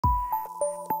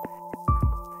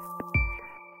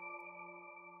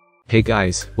Hey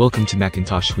guys, welcome to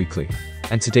Macintosh Weekly.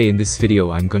 And today in this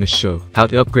video I'm gonna show how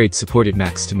to upgrade supported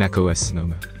Macs to macOS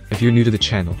Sonoma. If you're new to the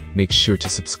channel, make sure to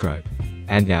subscribe.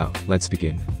 And now, let's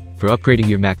begin. For upgrading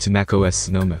your Mac to macOS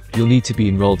Sonoma, you'll need to be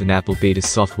enrolled in Apple Beta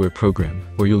software program,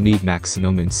 or you'll need Mac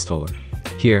Sonoma installer.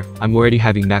 Here, I'm already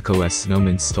having macOS Sonoma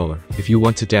installer. If you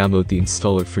want to download the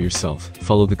installer for yourself,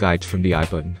 follow the guide from the I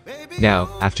button. Now,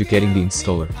 after getting the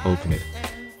installer, open it.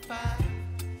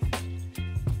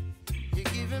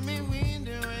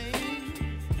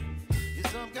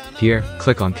 Here,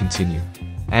 click on Continue.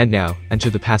 And now, enter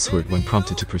the password when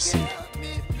prompted to proceed.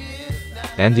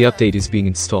 And the update is being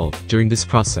installed. During this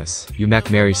process, your Mac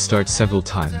may restart several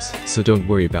times, so don't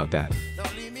worry about that.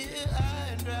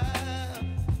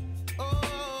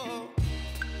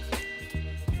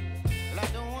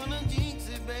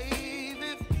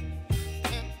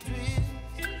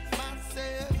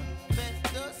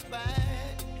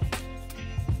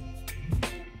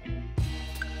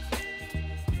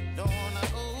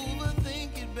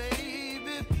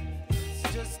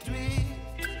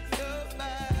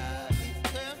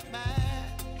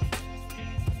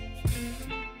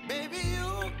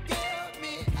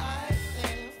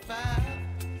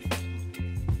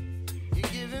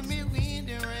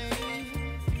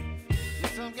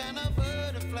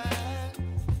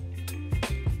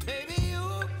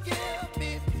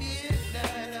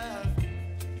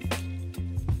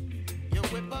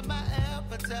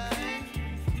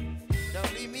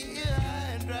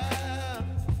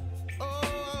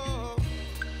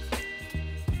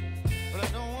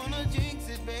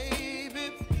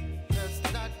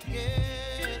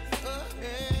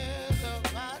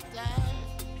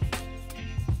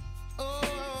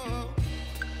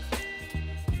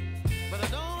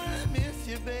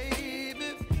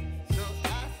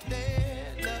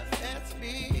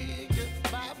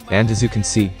 And as you can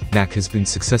see, Mac has been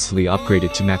successfully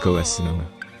upgraded to macOS Sonoma.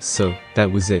 So, that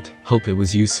was it. Hope it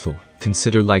was useful.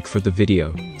 Consider like for the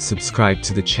video, subscribe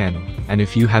to the channel, and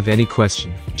if you have any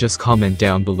question, just comment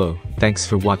down below. Thanks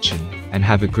for watching, and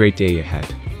have a great day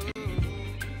ahead.